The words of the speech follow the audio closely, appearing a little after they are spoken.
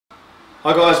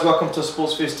Hi guys, welcome to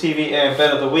Sports First TV and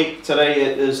Bet of the Week. Today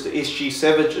it is the SG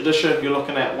Savage edition. You're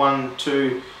looking at 1,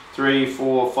 2, 3,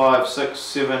 4, 5, 6,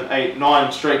 7, 8,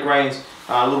 9 straight grains.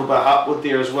 A little bit upward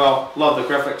there as well. Love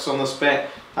the graphics on this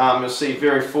bat. You'll see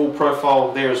very full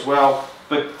profile there as well.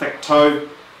 Big thick toe.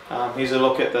 Here's a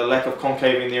look at the lack of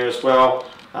concaving there as well.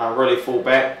 Really full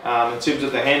bat. In terms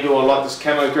of the handle, I like this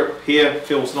camo grip here.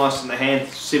 Feels nice in the hand,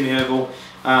 semi-oval.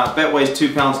 Bat weighs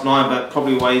 2 pounds 9, but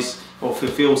probably weighs, or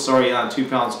feels, 2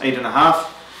 pounds 8.5.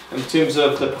 In terms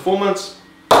of the performance,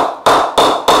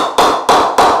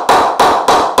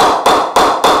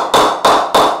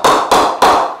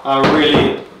 a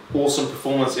really awesome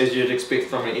performance as you'd expect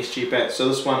from an SG bat. So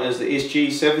this one is the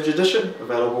SG Savage edition,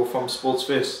 available from Sports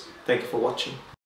First. Thank you for watching.